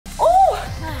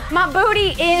My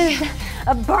booty is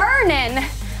burning.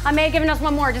 I may have given us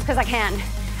one more just because I can.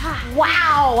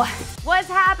 Wow. What's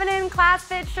happening, Class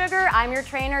Fitsugar? I'm your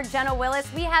trainer, Jenna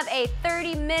Willis. We have a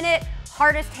 30-minute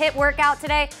hardest HIIT workout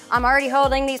today. I'm already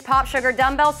holding these POPSUGAR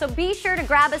dumbbells, so be sure to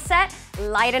grab a set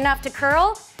light enough to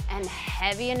curl and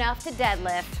heavy enough to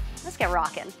deadlift. Let's get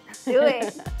rocking. Do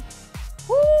it.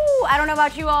 Woo, I don't know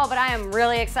about you all, but I am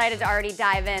really excited to already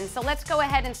dive in. So let's go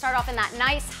ahead and start off in that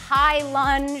nice high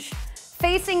lunge,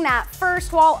 facing that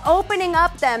first wall, opening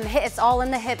up them hips. It's all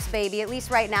in the hips, baby. At least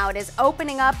right now it is.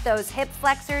 Opening up those hip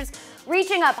flexors,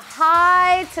 reaching up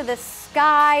high to the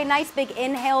sky. Nice big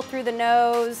inhale through the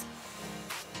nose.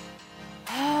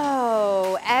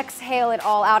 Oh, exhale it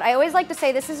all out. I always like to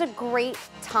say this is a great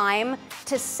time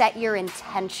to set your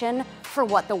intention for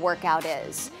what the workout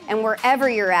is. And wherever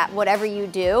you're at, whatever you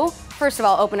do, first of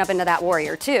all, open up into that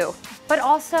warrior too. But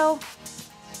also,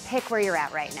 pick where you're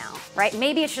at right now, right?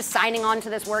 Maybe it's just signing on to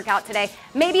this workout today.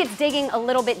 Maybe it's digging a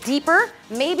little bit deeper.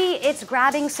 Maybe it's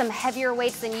grabbing some heavier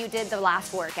weights than you did the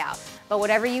last workout. But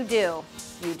whatever you do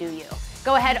you.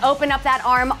 Go ahead, open up that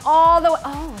arm all the way.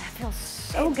 Oh, that feels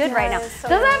so good right now. Doesn't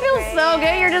that feel so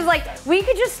good? You're just like, we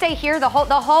could just stay here the whole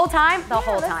time? The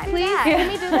whole time. Please, let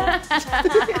me do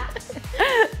that.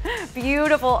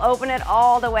 Beautiful, open it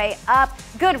all the way up.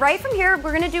 Good, right from here,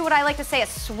 we're gonna do what I like to say, a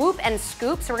swoop and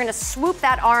scoop. So we're gonna swoop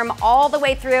that arm all the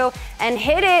way through and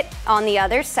hit it on the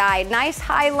other side. Nice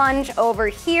high lunge over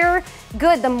here.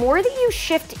 Good, the more that you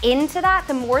shift into that,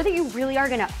 the more that you really are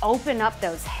gonna open up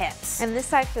those hips. And this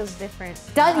side feels different.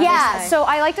 Yeah, so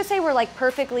I like to say we're like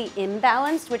perfectly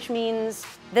imbalanced, which means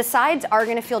the sides are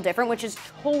gonna feel different, which is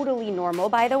totally normal,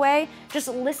 by the way. Just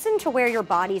listen to where your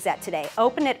body's at today.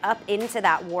 Open it up into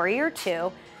that warrior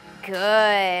two. Good,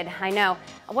 I know.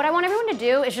 What I want everyone to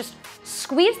do is just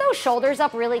squeeze those shoulders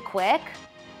up really quick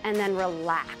and then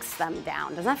relax them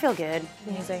down. Doesn't that feel good?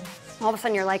 Amazing. All of a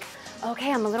sudden you're like,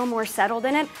 okay, I'm a little more settled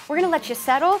in it. We're gonna let you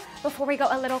settle before we go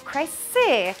a little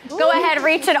crazy. Ooh. Go ahead,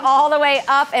 reach it all the way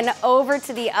up and over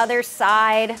to the other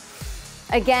side.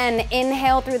 Again,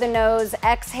 inhale through the nose,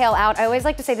 exhale out. I always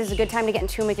like to say this is a good time to get in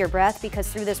tune with your breath because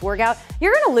through this workout,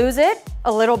 you're gonna lose it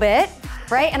a little bit,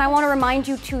 right? And I wanna remind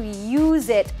you to use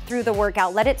it through the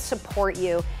workout. Let it support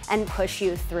you and push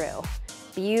you through.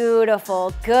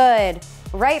 Beautiful, good.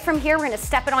 Right from here, we're gonna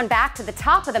step it on back to the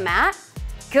top of the mat.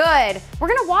 Good. We're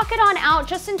gonna walk it on out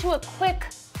just into a quick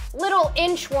little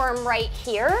inchworm right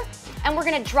here. And we're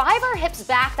gonna drive our hips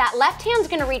back. That left hand's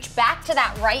gonna reach back to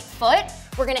that right foot.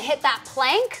 We're gonna hit that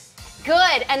plank.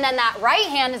 Good. And then that right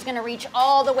hand is gonna reach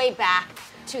all the way back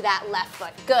to that left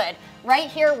foot. Good. Right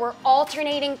here, we're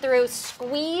alternating through.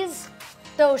 Squeeze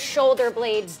those shoulder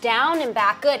blades down and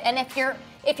back. Good. And if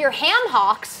your ham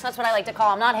hocks, that's what I like to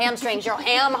call them, not hamstrings, your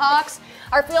ham hocks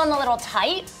are feeling a little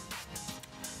tight,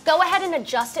 go ahead and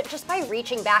adjust it just by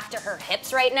reaching back to her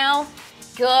hips right now.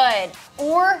 Good.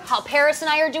 Or how Paris and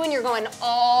I are doing, you're going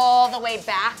all the way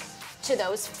back to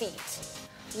those feet.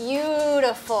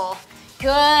 Beautiful.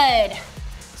 Good.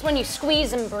 It's when you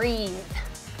squeeze and breathe.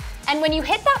 And when you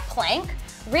hit that plank,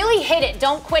 really hit it,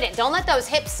 don't quit it. Don't let those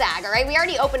hips sag, all right? We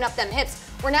already opened up them hips.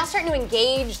 We're now starting to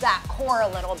engage that core a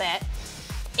little bit.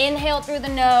 Inhale through the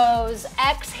nose,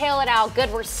 exhale it out.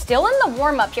 Good, we're still in the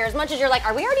warm up here. As much as you're like,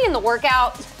 are we already in the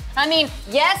workout? I mean,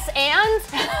 yes, and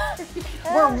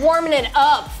we're warming it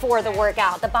up for the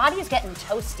workout. The body's getting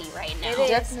toasty right now. It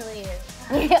definitely is.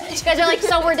 You guys are like,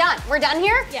 so we're done. We're done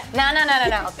here? Yeah.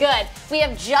 No. Good. We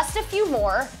have just a few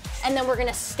more, and then we're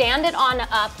gonna stand it on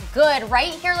up. Good,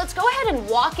 right here, let's go ahead and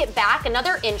walk it back,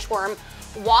 another inchworm.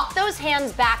 Walk those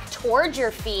hands back towards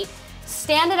your feet.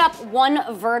 Stand it up one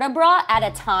vertebra at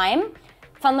a time.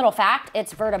 Fun little fact,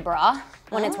 it's vertebra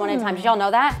when it's one at a time. Did y'all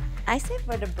know that? I say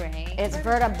vertebrae. It's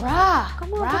vertebra.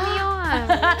 Come on, put me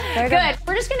on. Good.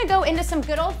 We're just gonna go into some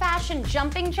good old-fashioned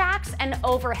jumping jacks and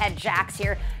overhead jacks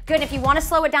here. Good, if you wanna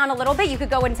slow it down a little bit, you could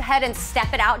go ahead and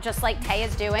step it out just like Tay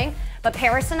is doing. But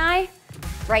Paris and I,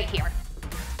 right here.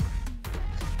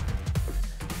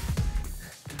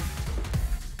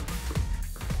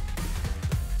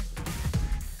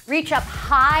 Reach up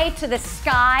high to the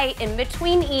sky in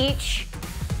between each.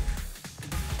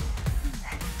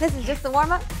 This is just the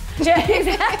warm-up? This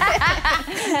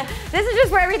is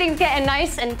just where everything's getting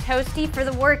nice and toasty for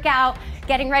the workout,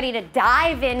 getting ready to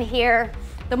dive in here.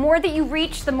 The more that you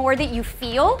reach, the more that you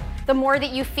feel. The more that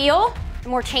you feel, the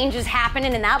more changes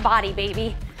happening in that body,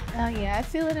 baby. Oh yeah, I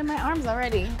feel it in my arms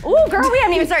already. Ooh, girl, we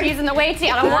haven't even started using the weights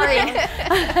yet, I'm worried.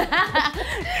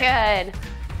 Good.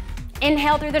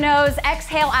 Inhale through the nose,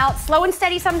 exhale out. Slow and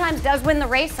steady sometimes does win the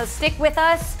race, so stick with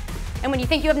us. And when you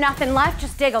think you have nothing left,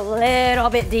 just dig a little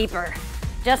bit deeper.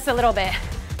 Just a little bit.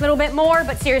 little bit more,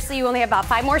 but seriously, you only have about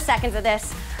 5 more seconds of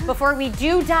this before we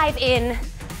do dive in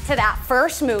to that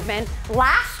first movement.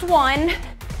 Last one,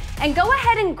 and go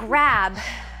ahead and grab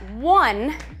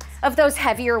one of those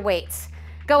heavier weights.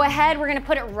 Go ahead, we're gonna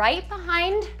put it right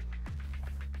behind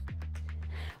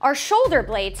our shoulder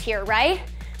blades here, right?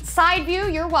 Side view,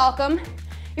 you're welcome.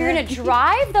 You're gonna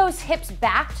drive those hips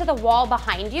back to the wall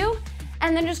behind you,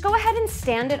 and then just go ahead and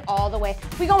stand it all the way.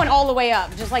 We're going all the way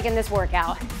up, just like in this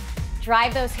workout.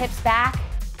 Drive those hips back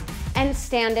and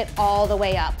stand it all the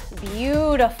way up.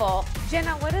 Beautiful.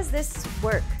 Jenna, what does this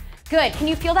work? Good, can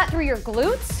you feel that through your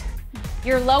glutes,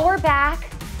 your lower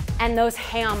back, and those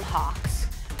ham hocks,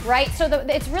 right? So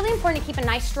it's really important to keep a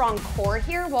nice strong core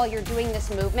here while you're doing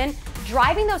this movement.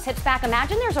 Driving those hips back,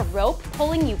 imagine there's a rope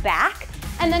pulling you back,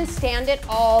 and then stand it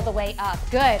all the way up.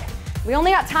 Good. We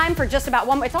only got time for just about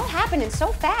one more. It's all happening so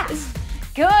fast.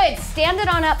 Good, stand it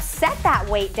on up, set that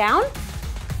weight down,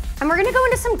 and we're gonna go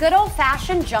into some good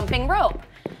old-fashioned jumping rope.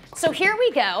 So here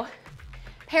we go.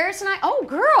 Paris and I, oh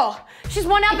girl, she's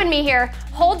one-upping me here.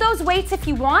 Hold those weights if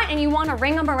you want and you wanna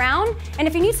ring them around. And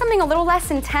if you need something a little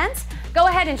less intense, go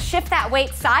ahead and shift that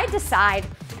weight side to side.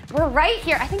 We're right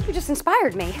here. I think you just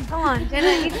inspired me. Come on,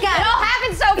 Jenna, you got it. It all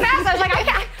happened so fast. I was like, I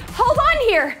can't, hold on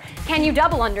here. Can you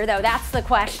double under though? That's the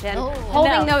question. Oh,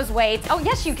 holding no. those weights. Oh,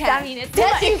 yes you can. I mean, it's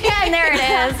yes, you can. There it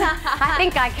is. I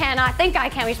think I can. I think I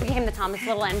can. We just became the Thomas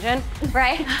Little Engine,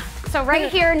 right? So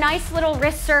right here, nice little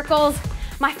wrist circles.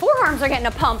 My forearms are getting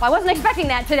a pump. I wasn't expecting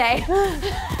that today.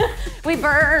 We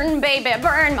burn, baby,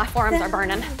 burn. My forearms are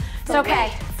burning. It's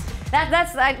okay.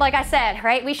 That's like I said,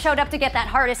 right? We showed up to get that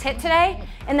hardest hit today,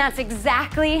 and that's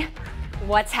exactly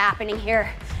what's happening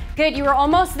here. Good, you were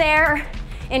almost there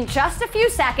in just a few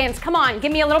seconds. Come on,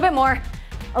 give me a little bit more,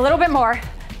 a little bit more,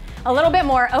 a little bit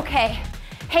more. Okay,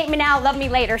 hate me now, love me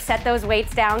later. Set those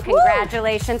weights down,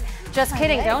 congratulations. Woo! Just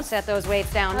kidding, don't set those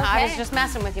weights down. Okay. I was just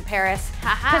messing with you, Paris.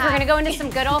 Because we're gonna go into some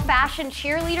good old-fashioned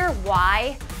cheerleader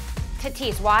Y to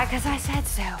T's. Why? Because I said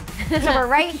so. So we're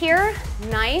right here,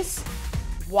 nice.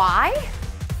 Y,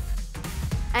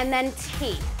 and then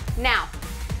T. Now,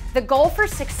 the goal for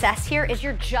success here is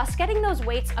you're just getting those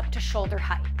weights up to shoulder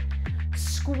height.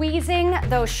 Squeezing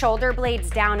those shoulder blades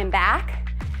down and back.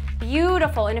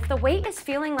 Beautiful, and if the weight is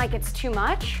feeling like it's too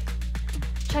much,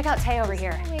 check out Tay over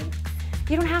here.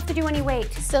 You don't have to do any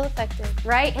weight. Still effective.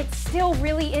 Right? It still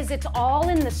really is. It's all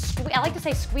in the squeeze. I like to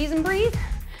say squeeze and breathe,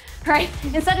 right?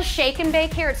 Instead of shake and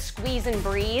bake here, it's squeeze and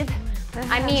breathe.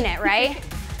 I mean it, right?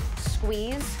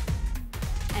 Squeeze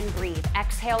and breathe.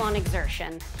 Exhale on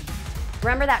exertion.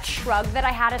 Remember that shrug that I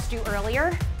had us do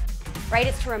earlier? Right?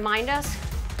 It's to remind us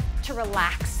to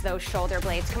relax those shoulder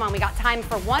blades. Come on, we got time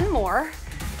for one more.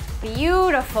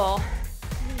 Beautiful.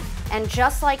 And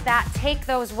just like that, take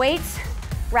those weights,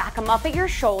 rack them up at your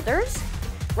shoulders,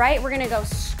 right? We're gonna go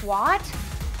squat,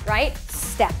 right?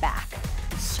 Step back.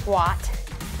 Squat,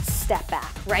 step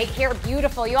back. Right here,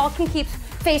 beautiful. You all can keep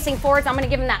facing forwards. I'm gonna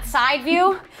give them that side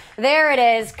view. There it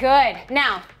is, good.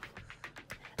 Now,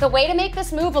 the way to make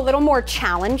this move a little more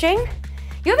challenging,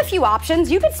 you have a few options.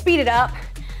 You can speed it up.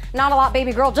 Not a lot,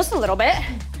 baby girl, just a little bit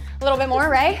more,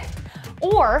 right?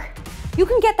 Or you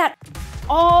can get that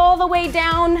all the way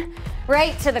down,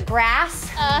 right, to the grass.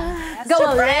 Go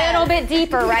a little bit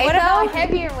deeper, right? What about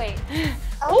heavier weight?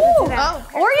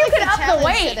 Or you could up the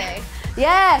weight. Today.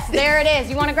 Yes, there it is.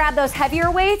 You wanna grab those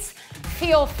heavier weights?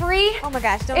 Feel free. Oh my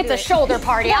gosh, don't do it. It's a shoulder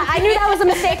party. I knew that was a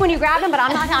mistake when you grabbed them, but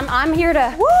I'm here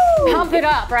to pump it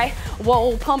up, right?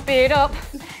 Whoa, pump it up.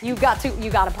 You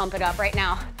gotta pump it up right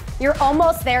now. You're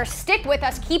almost there. Stick with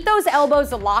us. Keep those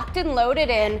elbows locked and loaded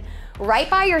in, right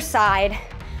by your side.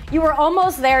 You were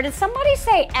almost there. Did somebody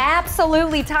say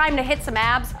absolutely time to hit some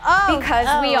abs? Because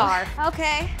we are.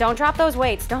 Okay. Don't drop those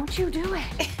weights. Don't you do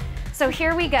it. So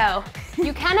here we go.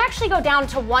 You can actually go down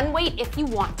to one weight if you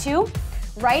want to.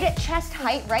 Right at chest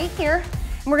height, right here.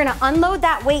 And we're gonna unload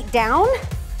that weight down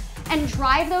and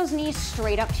drive those knees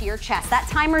straight up to your chest. That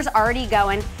timer's already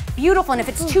going. Beautiful, and if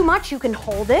it's too much, you can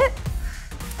hold it.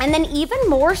 And then even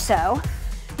more so,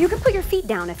 you can put your feet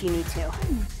down if you need to.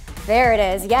 There it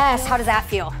is, yes, how does that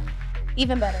feel?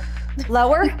 Even better.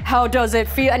 Lower, how does it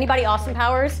feel? Anybody Austin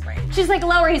Powers? She's like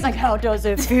lower, he's like, how does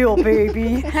it feel,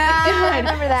 baby? I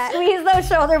remember that. Squeeze those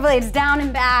shoulder blades down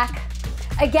and back.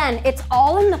 Again, it's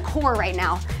all in the core right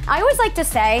now. I always like to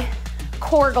say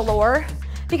core galore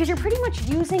because you're pretty much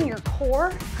using your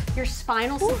core, your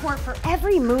spinal support for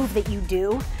every move that you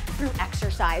do through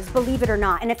exercise, believe it or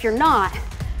not. And if you're not,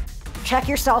 check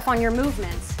yourself on your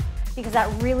movements because that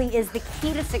really is the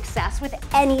key to success with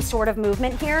any sort of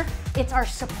movement here. It's our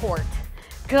support.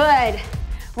 Good.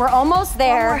 We're almost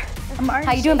there.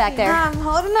 How you doing back there? I'm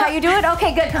holding up. How you doing?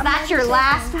 Okay, good, because that's your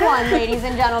last one, ladies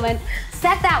and gentlemen.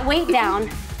 Set that weight down,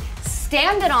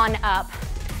 stand it on up.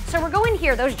 So we're going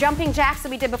here, those jumping jacks that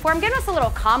we did before. I'm giving us a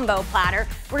little combo platter.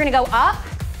 We're gonna go up,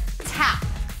 tap,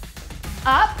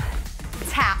 up,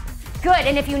 tap. Good,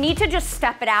 and if you need to just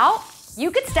step it out, you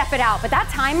could step it out, but that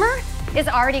timer is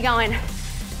already going.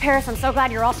 Paris, I'm so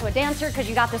glad you're also a dancer because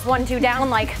you got this 1-2 down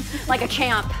like a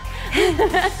champ.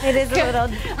 It is a little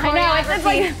I know,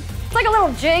 it's like a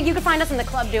little jig. You could find us in the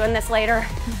club doing this later.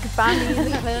 You can find me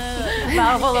in the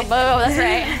club. That's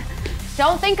right.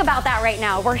 Don't think about that right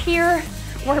now. We're here,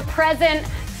 we're present,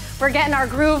 we're getting our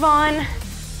groove on.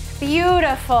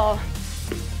 Beautiful.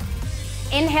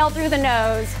 Inhale through the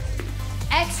nose.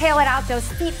 Exhale it out. Those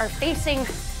feet are facing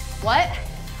what?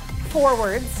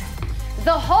 Forwards.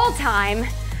 The whole time.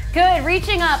 Good,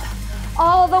 reaching up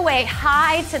all the way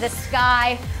high to the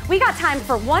sky. We got time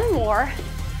for one more.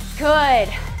 Good.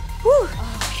 Whew.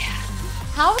 Oh, yeah.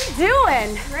 How are we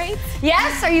doing? Great.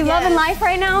 Yes? Are you loving life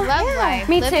right now? Love life.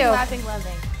 Me Living, too. Laughing,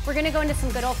 loving. We're gonna go into some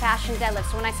good old-fashioned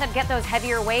deadlifts. So when I said get those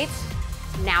heavier weights,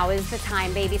 now is the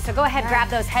time, baby. So go ahead, grab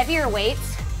those heavier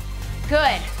weights.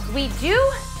 Good. We do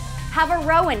have a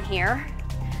row in here.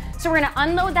 So we're gonna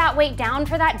unload that weight down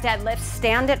for that deadlift,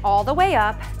 stand it all the way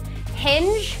up,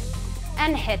 hinge,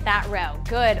 and hit that row.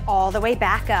 Good, all the way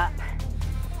back up.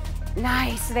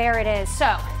 Nice, there it is.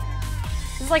 So,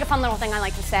 this is like a fun little thing I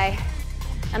like to say.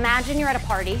 Imagine you're at a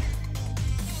party,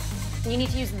 and you need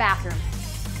to use the bathroom,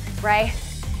 right?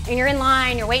 And you're in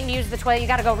line, you're waiting to use the toilet, you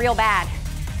gotta go real bad.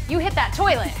 You hit that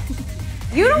toilet.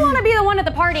 You don't wanna be the one at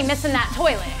the party missing that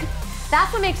toilet.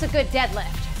 That's what makes a good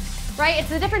deadlift, right? It's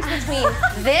the difference between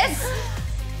this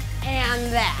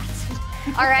and that.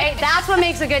 All right, that's what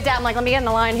makes a good deadlift. I'm like, let me get in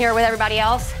the line here with everybody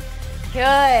else.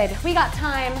 Good, we got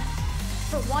time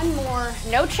for one more.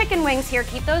 No chicken wings here.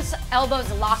 Keep those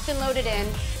elbows locked and loaded in,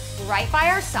 right by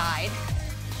our side.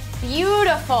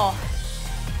 Beautiful.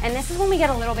 And this is when we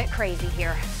get a little bit crazy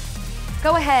here.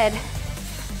 Go ahead,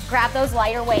 grab those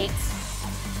lighter weights.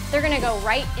 They're gonna go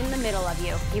right in the middle of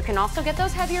you. You can also get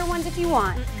those heavier ones if you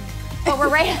want. But we're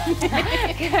right,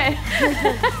 good.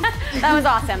 That was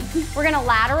awesome. We're gonna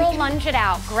lateral lunge it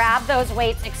out, grab those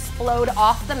weights, explode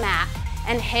off the mat,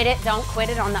 and hit it, don't quit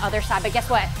it on the other side. But guess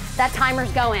what? That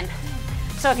timer's going.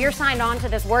 So if you're signed on to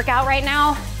this workout right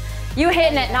now, you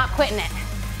hitting it, not quitting it.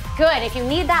 Good, if you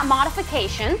need that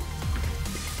modification,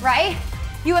 right?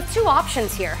 You have two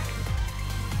options here.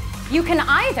 You can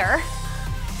either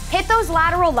hit those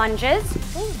lateral lunges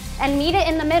and meet it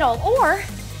in the middle, or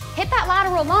hit that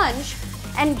lateral lunge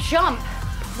and jump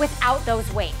without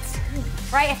those weights,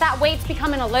 right? If that weight's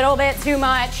becoming a little bit too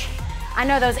much, I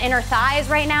know those inner thighs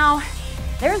right now,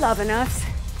 they're loving us.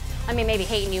 I mean, maybe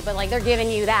hating you, but like they're giving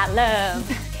you that love.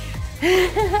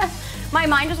 My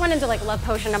mind just went into like love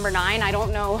potion number 9. I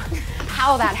don't know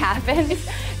how that happened.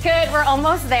 Good, we're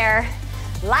almost there.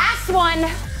 Last one.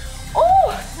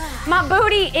 Oh, my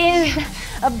booty is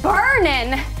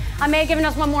burning. I may have given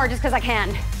us one more just because I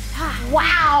can.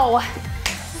 Wow.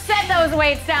 Set those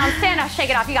weights down. Stand up, shake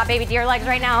it off. You got baby deer legs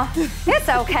right now. It's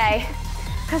okay.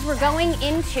 Because we're going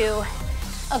into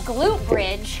a glute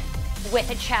bridge with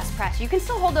a chest press. You can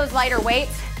still hold those lighter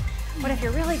weights, but if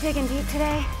you're really digging deep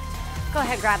today, go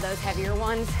ahead, grab those heavier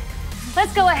ones.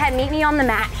 Let's go ahead, meet me on the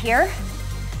mat here.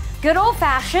 Good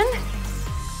old-fashioned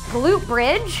glute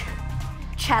bridge,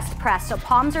 chest press. So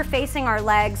palms are facing our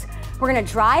legs. We're gonna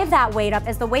drive that weight up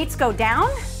as the weights go down,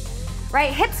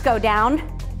 right? Hips go down,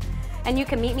 and you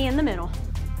can meet me in the middle.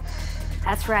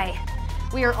 That's right.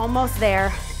 We are almost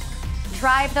there.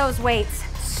 Drive those weights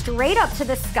straight up to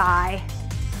the sky.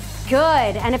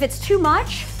 Good, and if it's too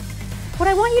much, what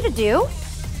I want you to do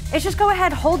is just go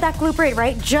ahead, hold that glute bridge,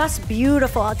 right? Just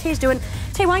beautiful. Tay's doing,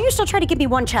 Tay, why don't you still try to give me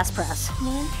one chest press?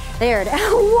 There it is.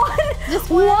 One? Just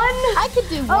one? I could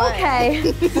do one. Okay,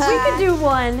 we could do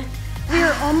one. We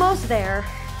are almost there.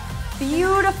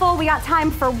 Beautiful, we got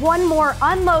time for one more.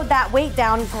 Unload that weight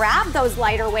down, grab those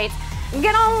lighter weights,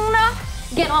 get on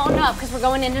up, because we're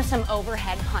going into some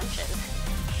overhead punches.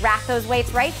 Rack those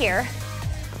weights right here.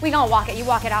 We gonna walk it, you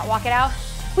walk it out, walk it out.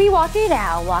 We walk it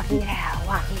out, walking it out,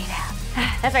 walking it out.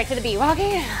 That's right, to the beat, walk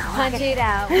it out, Punch it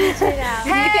out, punch it out.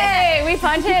 Hey, we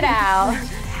punch it out.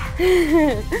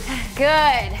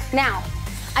 Good. Now,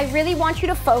 I really want you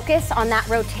to focus on that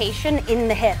rotation in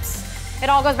the hips. It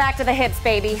all goes back to the hips,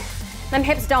 baby. Them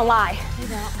hips don't lie.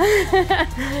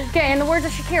 Okay, in the words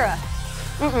of Shakira.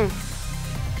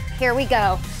 Here we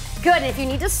go. Good, and if you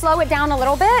need to slow it down a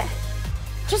little bit,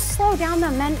 just slow down the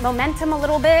momentum a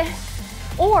little bit,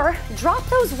 or drop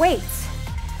those weights.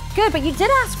 Good, but you did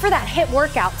ask for that HIIT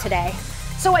workout today.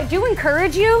 So I do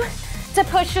encourage you to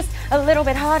push just A little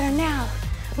bit harder now.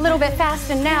 A little bit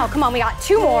faster now. Come on, we got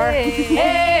 2 more. Hey,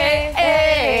 hey,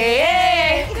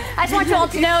 hey. I just want you all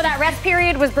to know that rest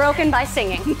period was broken by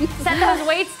singing. Set those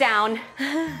weights down.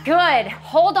 Good.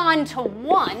 Hold on to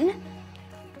 1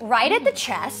 right at the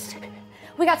chest.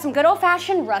 We got some good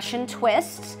old-fashioned Russian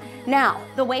twists. Now,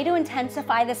 the way to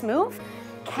intensify this move,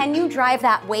 can you drive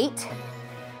that weight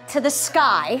to the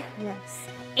sky? Yes.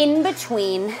 In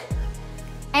between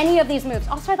any of these moves.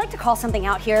 Also, I'd like to call something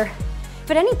out here.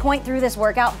 If at any point through this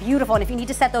workout, beautiful, and if you need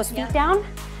to set those feet down,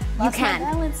 you can.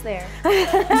 My balance there.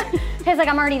 It's like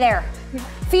I'm already there.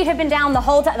 Feet have been down the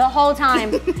whole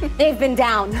time. They've been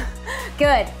down.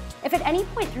 Good. If at any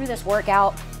point through this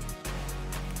workout,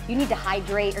 you need to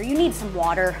hydrate or you need some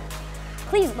water,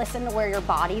 please listen to where your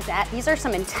body's at. These are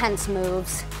some intense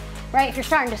moves, right? If you're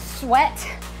starting to sweat,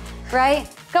 right?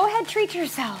 Go ahead, treat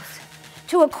yourselves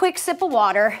to a quick sip of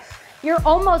water. You're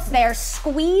almost there.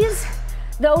 Squeeze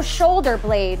those shoulder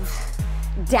blades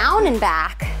down and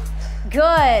back.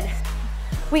 Good.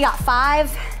 We got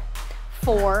 5,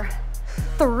 4,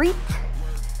 3,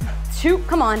 2,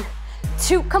 come on.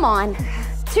 2, come on.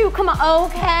 2, come on.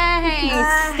 Okay.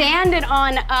 Stand it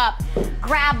on up.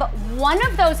 Grab one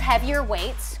of those heavier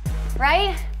weights,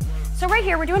 right? So right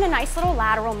here, we're doing a nice little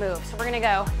lateral move. So we're gonna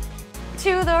go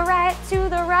to the right, to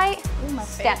the right. Ooh,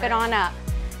 step it on up.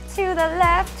 To the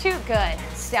left, good.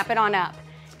 Step it on up.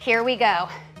 Here we go.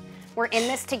 We're in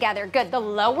this together. Good. The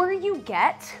lower you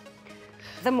get,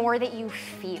 the more that you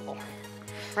feel,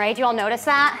 right? Do you all notice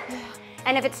that?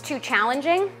 And if it's too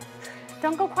challenging,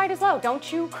 don't go quite as low. Don't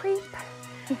you creep.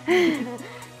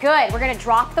 Good. We're gonna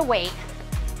drop the weight.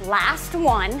 Last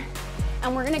one.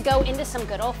 And we're gonna go into some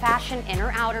good old-fashioned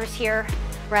inner outers here,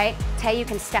 right? Tay, you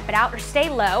can step it out or stay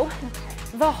low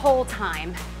the whole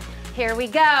time. Here we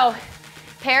go.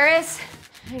 Paris,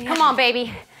 come on,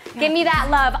 baby. Give me that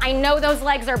love. I know those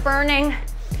legs are burning.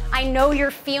 I know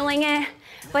you're feeling it,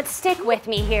 but stick with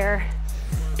me here.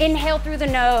 Inhale through the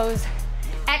nose.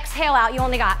 Exhale out. You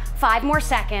only got 5 more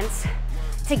seconds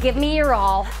to give me your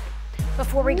all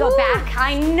before we go back.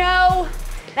 I know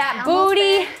that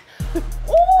booty.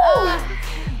 Ooh,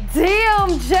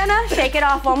 damn, Jenna. Shake it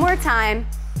off one more time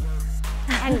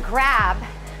and grab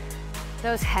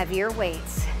those heavier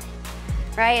weights.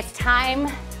 Right, it's time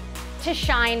to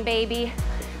shine, baby.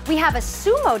 We have a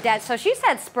sumo dead, so she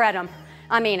said spread them.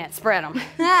 I mean it, spread them.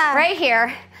 Right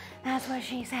here, that's what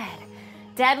she said.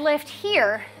 Deadlift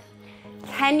here.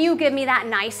 Can you give me that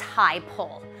nice high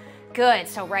pull? Good,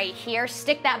 so right here,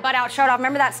 stick that butt out, show it off.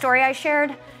 Remember that story I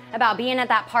shared about being at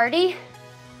that party?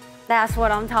 That's what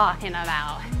I'm talking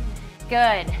about.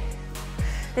 Good.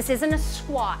 This isn't a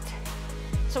squat.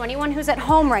 So anyone who's at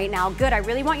home right now, good, I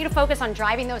really want you to focus on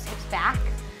driving those hips back.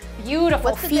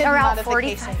 Beautiful, feet are out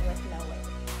 45. With no weight?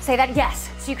 Say that, yes.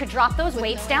 So you could drop those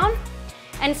weights down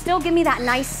and still give me that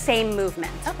nice same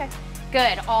movement. Okay.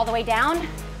 Good, all the way down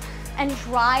and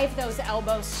drive those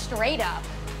elbows straight up.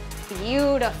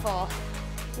 Beautiful.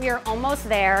 We are almost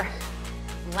there.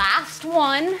 Last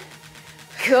one.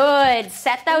 Good,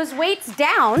 set those weights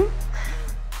down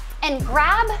and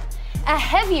grab a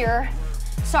heavier,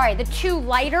 the 2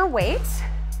 lighter weights.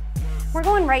 We're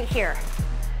going right here.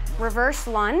 Reverse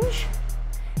lunge.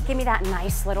 Give me that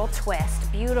nice little twist.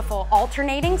 Beautiful,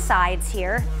 alternating sides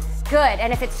here. Good,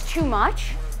 and if it's too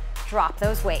much, drop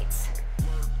those weights.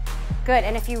 Good,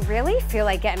 and if you really feel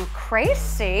like getting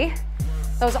crazy,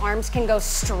 those arms can go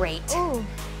straight. Ooh.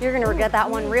 You're gonna regret that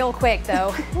one real quick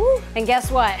though. And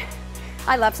guess what?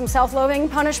 I love some self-loathing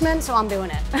punishment, so I'm doing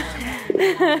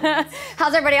it.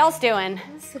 How's everybody else doing?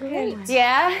 That's great.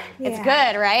 Yeah? It's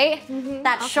good, right?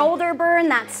 That shoulder burn,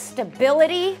 that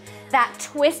stability, that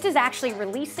twist is actually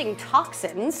releasing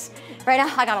toxins. Right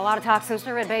now, I got a lot of toxins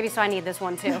to rid, baby, so I need this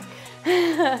one too.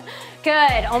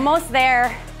 Good, almost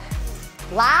there.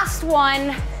 Last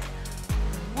one.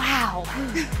 Wow.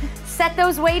 Set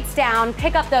those weights down,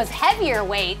 pick up those heavier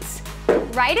weights,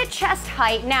 right at chest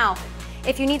height. Now,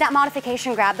 if you need that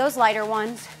modification, grab those lighter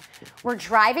ones. We're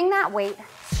driving that weight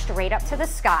straight up to the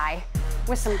sky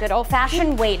with some good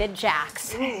old-fashioned weighted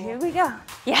jacks. Here we go.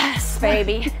 Yes,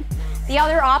 baby. The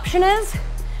other option is,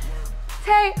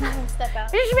 hey, step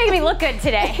out. you're just making me look good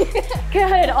today.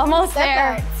 Good, almost Step there.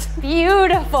 out.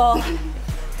 Beautiful.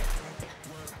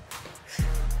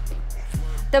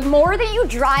 The more that you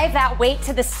drive that weight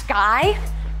to the sky,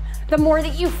 the more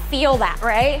that you feel that,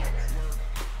 right?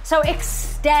 So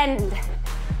extend.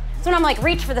 So when I'm like,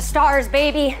 reach for the stars,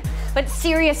 baby. But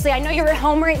seriously, I know you're at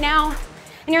home right now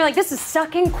and you're like, this is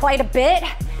sucking quite a bit.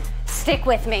 Stick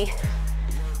with me,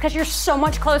 because you're so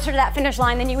much closer to that finish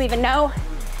line than you even know.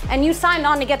 And you signed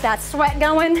on to get that sweat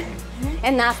going.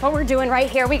 And that's what we're doing right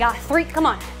here. We got 3, come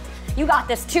on. You got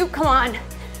this, 2, come on.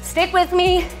 Stick with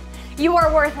me. You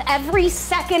are worth every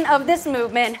second of this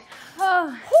movement.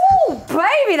 Woo,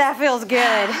 baby, that feels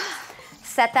good.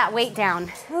 Set that weight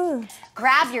down.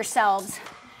 Grab yourselves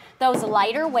those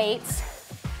lighter weights.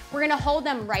 We're gonna hold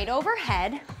them right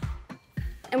overhead,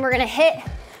 and we're gonna hit,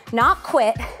 not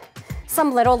quit,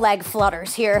 some little leg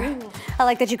flutters here. Ooh. I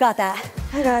like that you got that.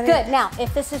 I got it. Good, now,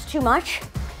 if this is too much,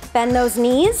 bend those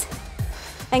knees,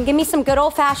 and give me some good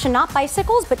old-fashioned, not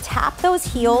bicycles, but tap those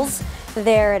heels.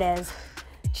 There it is,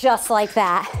 just like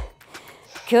that.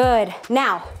 Good,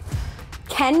 now,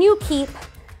 can you keep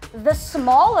the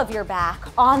small of your back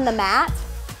on the mat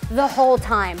the whole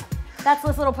time? That's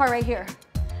this little part right here,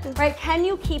 right? Can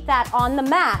you keep that on the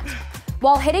mat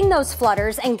while hitting those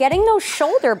flutters and getting those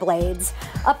shoulder blades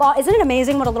up? Isn't it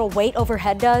amazing what a little weight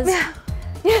overhead does?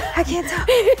 Yeah, I can't talk.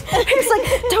 It's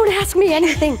like, don't ask me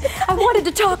anything. I wanted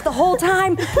to talk the whole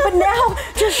time, but now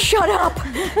just shut up.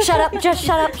 Shut up, just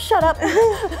shut up, shut up.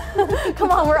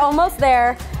 Come on, we're almost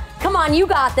there. Come on, you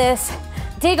got this.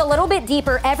 Dig a little bit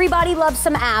deeper. Everybody loves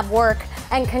some ab work,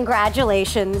 and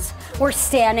congratulations. We're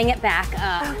standing it back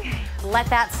up. Okay. Let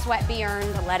that sweat be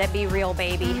earned, let it be real,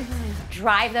 baby.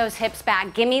 Drive those hips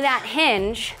back. Give me that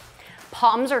hinge.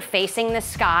 Palms are facing the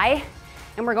sky.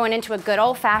 And we're going into a good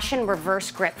old-fashioned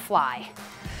reverse grip fly.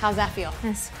 How's that feel?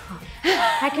 Yes.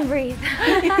 I can breathe.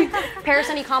 Paris,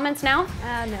 any comments now?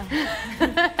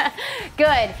 No.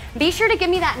 Good. Be sure to give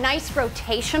me that nice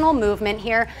rotational movement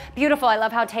here. Beautiful. I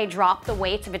love how Tay dropped the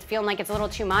weights if it's feeling like it's a little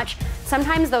too much.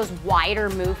 Sometimes those wider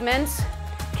movements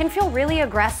can feel really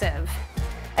aggressive.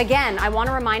 Again, I want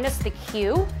to remind us the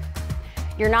cue.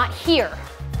 You're not here.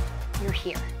 You're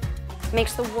here.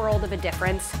 Makes the world of a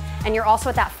difference. And you're also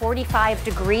at that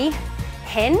 45-degree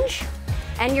hinge,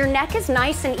 and your neck is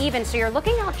nice and even, so you're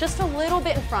looking out just a little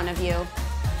bit in front of you.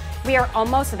 We are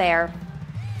almost there.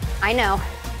 I know.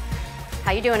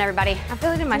 How you doing, everybody? I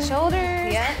feel it in my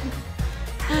shoulders. Yeah.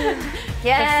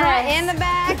 Yeah. The front and the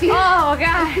back. Oh,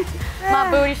 God. My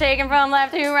booty shaking from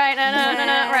left to right,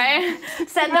 right?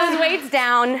 Set those weights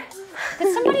down.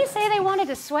 Did somebody say they wanted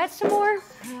to sweat some more?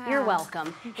 Yeah. You're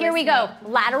welcome. Here we go.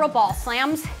 Lateral ball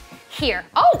slams. Here.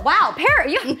 Oh, wow,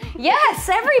 yes,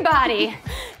 everybody.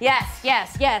 Yes,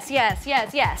 yes, yes, yes,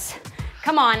 yes, yes.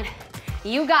 Come on,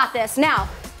 you got this. Now,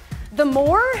 the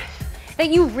more that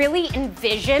you really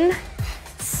envision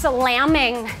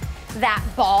slamming that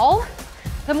ball,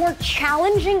 the more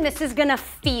challenging this is gonna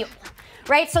feel,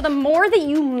 right? So the more that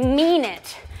you mean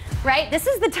it, right? This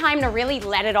is the time to really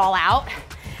let it all out.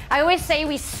 I always say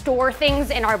we store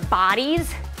things in our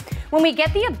bodies. When we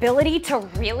get the ability to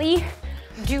really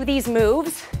do these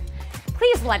moves,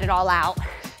 please let it all out.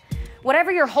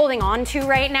 Whatever you're holding on to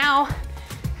right now,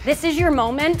 this is your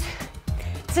moment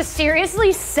to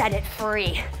seriously set it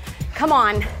free. Come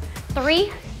on,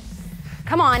 3,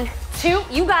 come on, 2,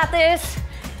 you got this.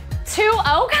 2,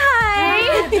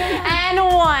 okay, and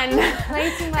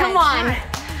 1. Come on,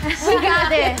 we got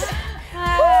this.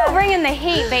 Woo, bringing the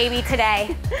heat, baby,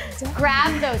 today.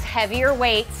 Grab those heavier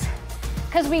weights,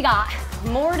 because we got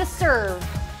more to serve.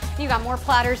 You got more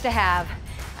platters to have.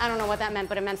 I don't know what that meant,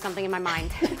 but it meant something in my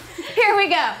mind. Here we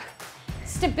go.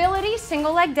 Stability,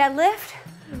 single leg deadlift,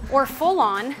 or full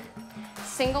on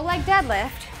single leg deadlift,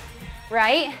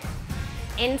 right?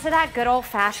 Into that good old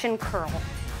fashioned curl.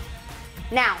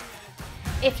 Now,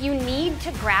 if you need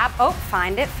to grab,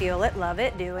 find it, feel it, love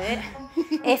it, do it.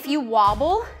 If you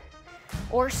wobble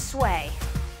or sway,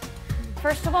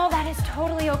 first of all, that is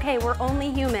totally okay. We're only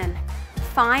human.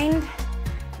 Find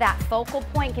that focal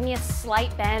point. Give me a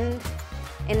slight bend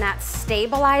in that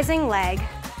stabilizing leg.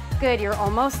 Good, you're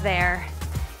almost there.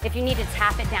 If you need to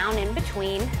tap it down in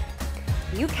between,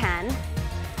 you can.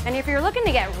 And if you're looking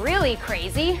to get really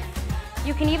crazy,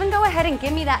 you can even go ahead and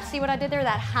give me that, see what I did there,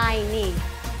 that high knee.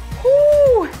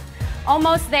 Woo!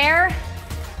 Almost there.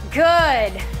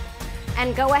 Good.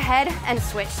 And go ahead and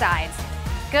switch sides.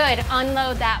 Good,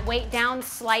 unload that weight down,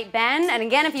 slight bend. And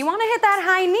again, if you wanna hit that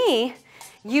high knee,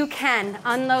 you can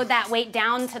unload that weight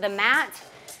down to the mat.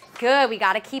 Good, we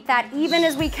gotta keep that even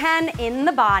as we can in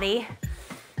the body.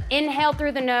 Inhale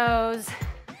through the nose,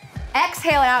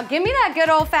 exhale it out. Give me that good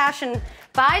old fashioned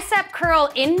bicep curl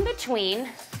in between.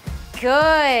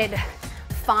 Good,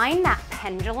 find that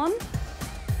pendulum,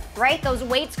 right? Those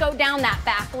weights go down, that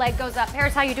back leg goes up.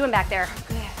 Paris, how you doing back there?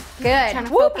 Good. Trying to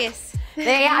focus.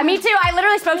 Yeah, me too. I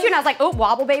literally spoke to you and I was like, oh,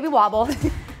 wobble, baby, wobble.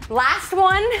 Last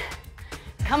one.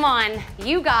 Come on,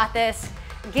 you got this.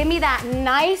 Give me that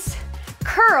nice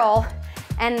curl,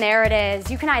 and there it is.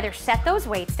 You can either set those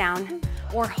weights down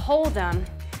or hold them,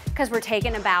 because we're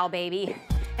taking a bow, baby.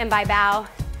 And by bow,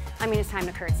 I mean, it's time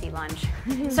to curtsy lunge.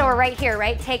 So we're right here,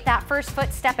 right? Take that first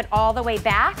foot, step it all the way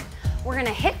back. We're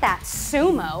gonna hit that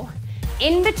sumo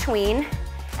in between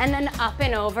and then up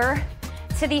and over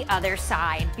to the other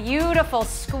side. Beautiful,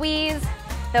 squeeze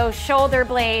those shoulder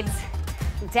blades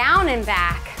down and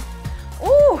back.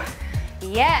 Ooh,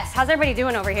 yes. How's everybody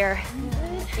doing over here?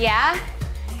 Yeah?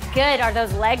 Good. Are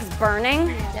those legs burning?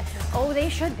 Definitely. Oh, they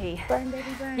should be. Burn, baby,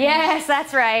 burn. Yes,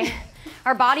 that's right.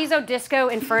 Our bodies are disco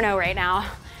inferno right now.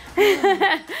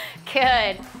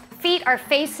 Good. Feet are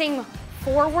facing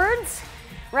forwards,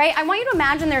 right? I want you to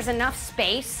imagine there's enough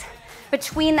space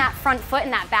between that front foot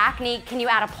and that back knee. Can you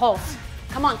add a pulse?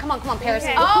 Come on, come on, come on, Paris.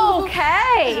 Okay.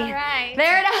 Okay. All right.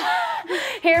 There it is.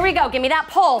 Here we go. Give me that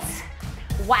pulse.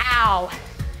 Wow.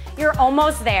 You're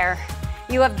almost there.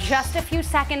 You have just a few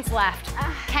seconds left.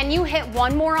 Can you hit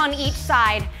one more on each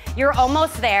side? You're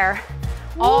almost there.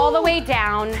 All the way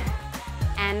down.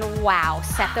 And wow,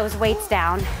 set those weights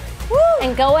down. Woo.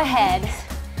 And go ahead.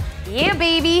 Yeah,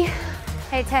 baby.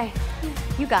 Hey, Tay,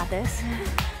 you got this.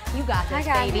 You got this,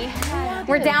 baby.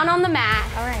 We're down on the mat.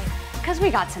 All right. Because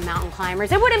we got some mountain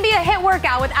climbers. It wouldn't be a HIIT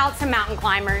workout without some mountain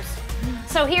climbers.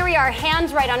 So here we are,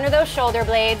 hands right under those shoulder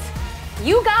blades.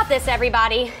 You got this,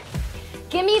 everybody.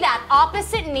 Give me that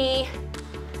opposite knee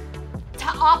to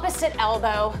opposite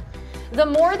elbow. The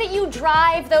more that you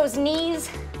drive those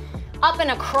knees up and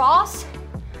across,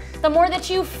 the more that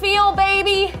you feel,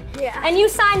 baby. Yeah. And you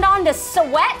signed on to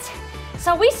sweat.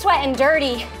 So we sweating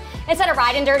dirty. Instead of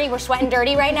riding dirty, we're sweating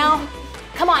dirty right now.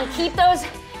 Come on, keep those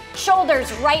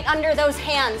shoulders right under those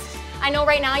hands. I know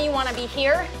right now you want to be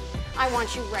here. I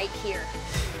want you right here.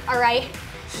 All right?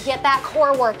 Get that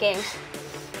core working.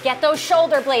 Get those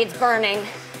shoulder blades burning.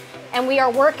 And we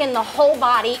are working the whole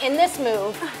body in this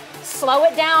move. Slow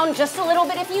it down just a little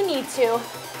bit if you need to.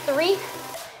 3,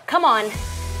 come on.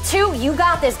 2, you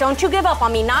got this. Don't you give up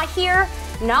on me. Not here,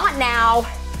 not now.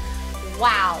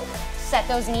 Wow. Set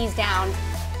those knees down.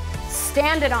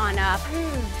 Stand it on up.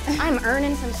 I'm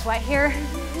earning some sweat here.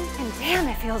 And damn,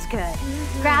 it feels good.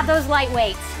 Grab those light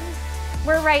weights.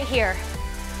 We're right here.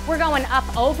 We're going up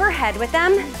overhead with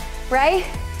them, right?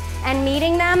 And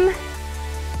meeting them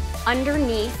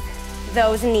underneath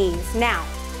those knees. Now,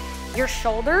 your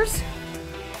shoulders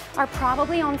are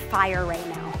probably on fire right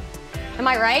now. Am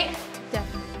I right?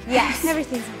 Definitely. Yes.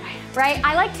 Everything's on fire. Right?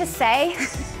 I like to say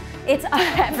it's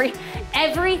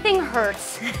everything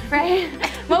hurts, right?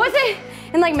 What was it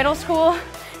in like middle school?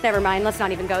 Never mind, let's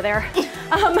not even go there.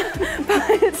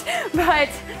 But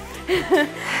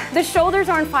the shoulders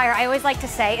are on fire. I always like to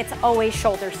say it's always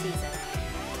shoulder season,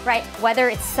 right? Whether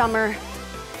it's summer,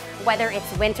 whether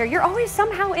it's winter, you're always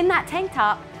somehow in that tank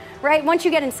top, right? Once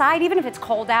you get inside, even if it's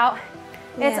cold out,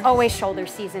 it's always shoulder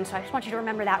season. So I just want you to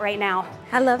remember that right now.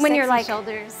 I love when sexy you're like,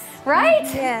 shoulders. Right?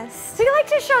 Yes. So you like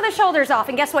to show the shoulders off,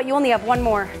 and guess what? You only have one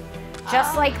more.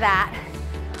 Just like that.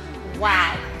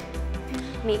 Wow.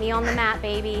 Meet me on the mat,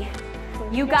 baby.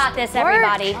 You got this,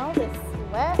 everybody. All the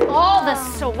sweat. All the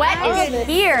sweat is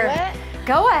here. Sweat.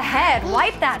 Go ahead,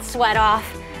 wipe that sweat off.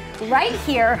 Right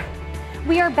here.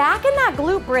 We are back in that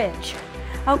glute bridge,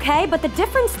 okay? But the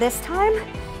difference this time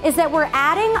is that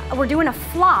we're doing a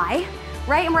fly,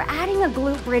 right? And we're adding a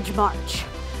glute bridge march,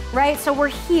 right? So we're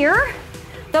here.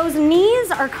 Those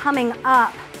knees are coming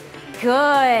up.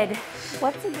 Good.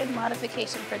 What's a good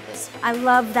modification for this one? I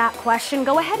love that question.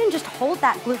 Go ahead and just hold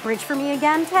that glute bridge for me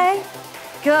again, Tay.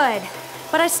 Good.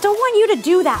 But I still want you to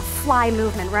do that fly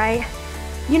movement, right?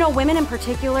 You know, women in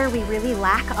particular, we really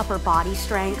lack upper body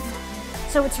strength.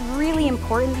 So it's really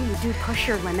important that you do push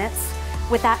your limits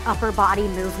with that upper body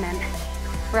movement,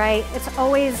 right? It's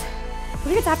always, I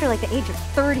think it's after like the age of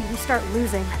 30, we start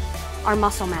losing our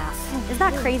muscle mass. Isn't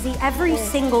that crazy? Every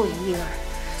single year.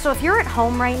 So if you're at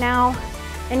home right now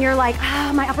and you're like,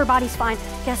 my upper body's fine,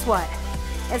 guess what?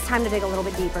 It's time to dig a little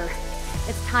bit deeper.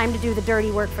 It's time to do the dirty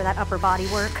work for that upper body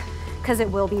work, because it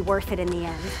will be worth it in the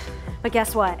end. But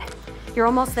guess what? You're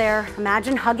almost there.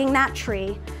 Imagine hugging that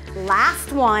tree.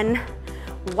 Last one.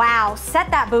 Wow, set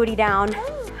that booty down.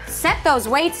 Set those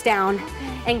weights down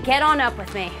and get on up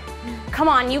with me. Come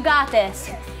on, you got this.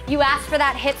 You asked for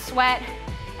that HIIT sweat,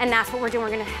 and that's what we're doing.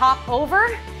 We're gonna hop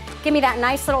over. Give me that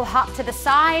nice little hop to the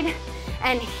side,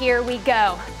 and here we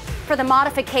go. For the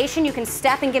modification, you can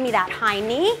step and give me that high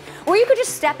knee, or you could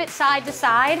just step it side to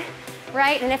side,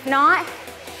 right? And if not,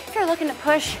 if you're looking to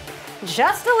push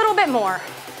just a little bit more,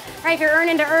 right? If you're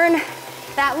earning to earn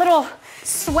that little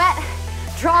sweat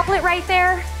droplet right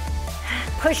there,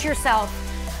 push yourself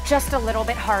just a little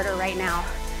bit harder right now,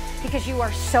 because you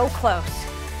are so close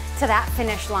to that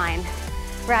finish line,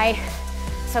 right?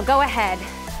 So go ahead,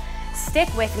 stick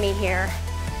with me here.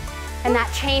 And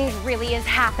that change really is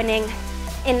happening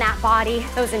in that body,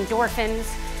 those endorphins,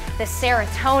 the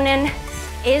serotonin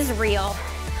is real.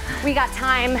 We got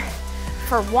time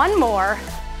for one more.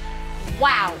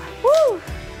 Wow. Woo.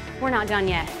 We're not done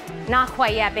yet. Not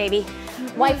quite yet, baby.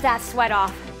 Wipe that sweat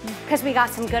off, because we got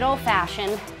some good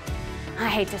old-fashioned, I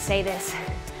hate to say this,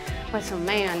 but some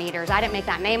man eaters. I didn't make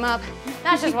that name up.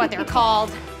 That's just what they're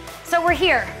called. So we're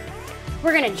here.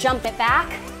 We're gonna jump it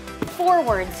back,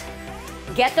 forwards,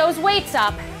 get those weights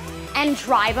up, and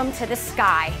drive them to the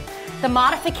sky. The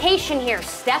modification here,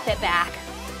 step it back,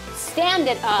 stand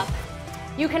it up.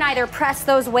 You can either press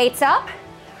those weights up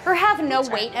or have no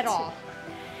weight at all.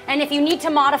 And if you need to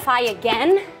modify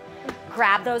again,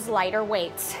 grab those lighter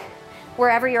weights.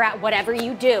 Wherever you're at, whatever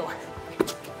you do.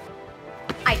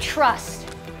 I trust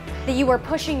that you are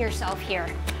pushing yourself here.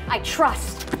 I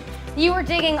trust you are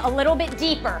digging a little bit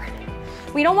deeper.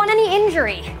 We don't want any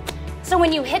injury. So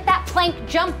when you hit that plank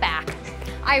jump back,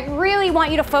 I really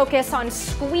want you to focus on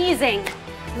squeezing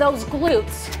those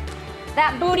glutes,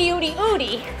 that booty ooty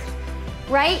ooty,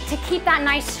 right? To keep that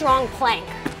nice strong plank.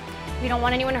 We don't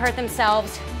want anyone to hurt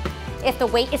themselves. If the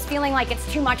weight is feeling like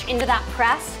it's too much into that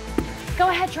press, go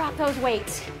ahead, drop those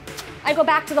weights. I go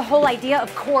back to the whole idea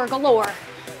of core galore.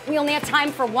 We only have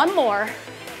time for one more.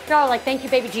 You're all like, thank you,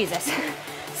 baby Jesus.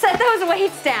 Set those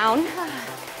weights down.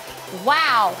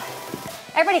 Wow.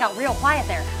 Everybody got real quiet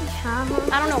there.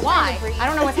 I don't know why. I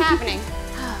don't know what's happening.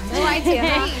 No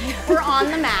idea. We're on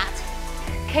the mat.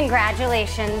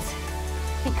 Congratulations,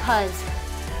 because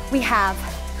we have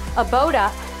a boat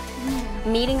up,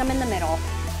 meeting them in the middle,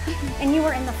 and you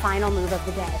were in the final move of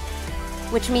the day,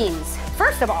 which means,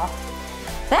 first of all,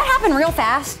 that happened real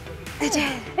fast. It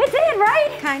did. It did,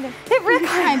 right? Kind of. It really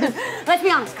kind of. Let's be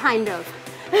honest, kind of.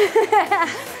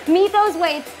 Meet those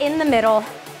weights in the middle.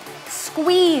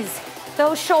 Squeeze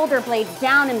those shoulder blades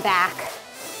down and back.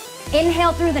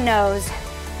 Inhale through the nose.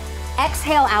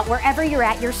 Exhale out. Wherever you're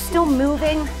at, you're still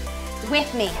moving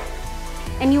with me.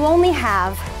 And you only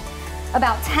have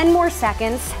about 10 more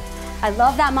seconds. I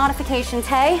love that modification,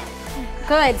 Tay.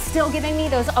 Good, still giving me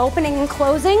those opening and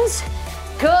closings.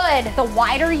 Good, the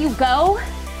wider you go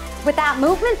with that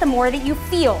movement, the more that you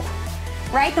feel,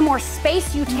 right? The more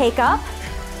space you take up,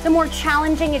 the more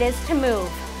challenging it is to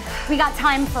move. We got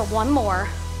time for one more.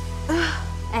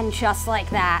 And just like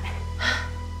that,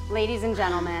 ladies and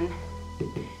gentlemen,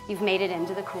 you've made it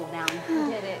into the cool down.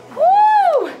 We did it.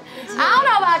 Woo! I don't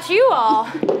know about you all,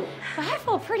 but I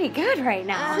feel pretty good right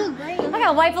now. I feel great. I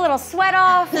gotta wipe a little sweat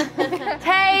off.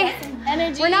 Hey,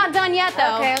 Energy. we're not done yet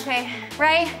though. Okay.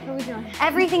 Right? What are we doing?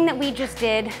 Everything that we just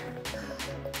did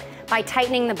by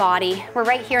tightening the body, we're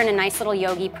right here in a nice little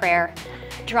yogi prayer,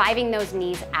 driving those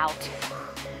knees out,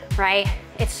 right?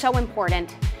 It's so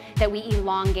important that we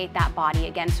elongate that body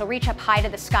again. So reach up high to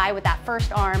the sky with that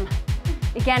first arm.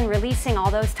 Again, releasing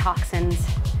all those toxins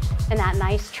and that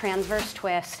nice transverse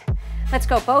twist. Let's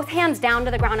go, both hands down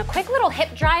to the ground. A quick little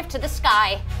hip drive to the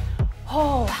sky.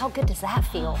 Oh, how good does that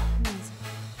feel?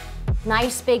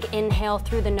 Nice big inhale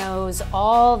through the nose,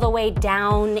 all the way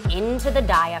down into the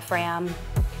diaphragm.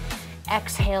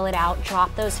 Exhale it out,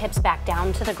 drop those hips back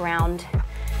down to the ground.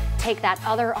 Take that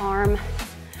other arm,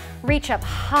 reach up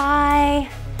high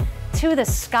to the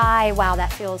sky. Wow,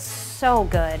 that feels so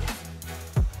good.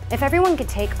 If everyone could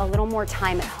take a little more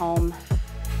time at home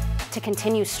to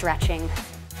continue stretching,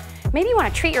 maybe you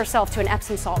want to treat yourself to an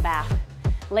Epsom salt bath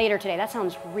later today. That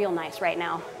sounds real nice right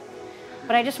now.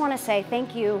 But I just want to say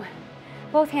thank you,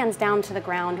 both hands down to the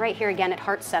ground, right here again at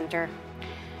Heart Center.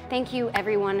 Thank you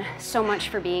everyone so much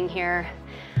for being here.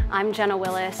 I'm Jenna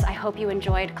Willis. I hope you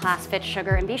enjoyed Class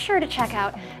Fitsugar, and be sure to check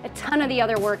out a ton of the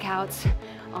other workouts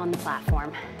on the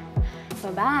platform.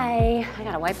 Bye-bye. I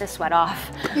gotta wipe this sweat off.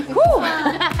 Whew.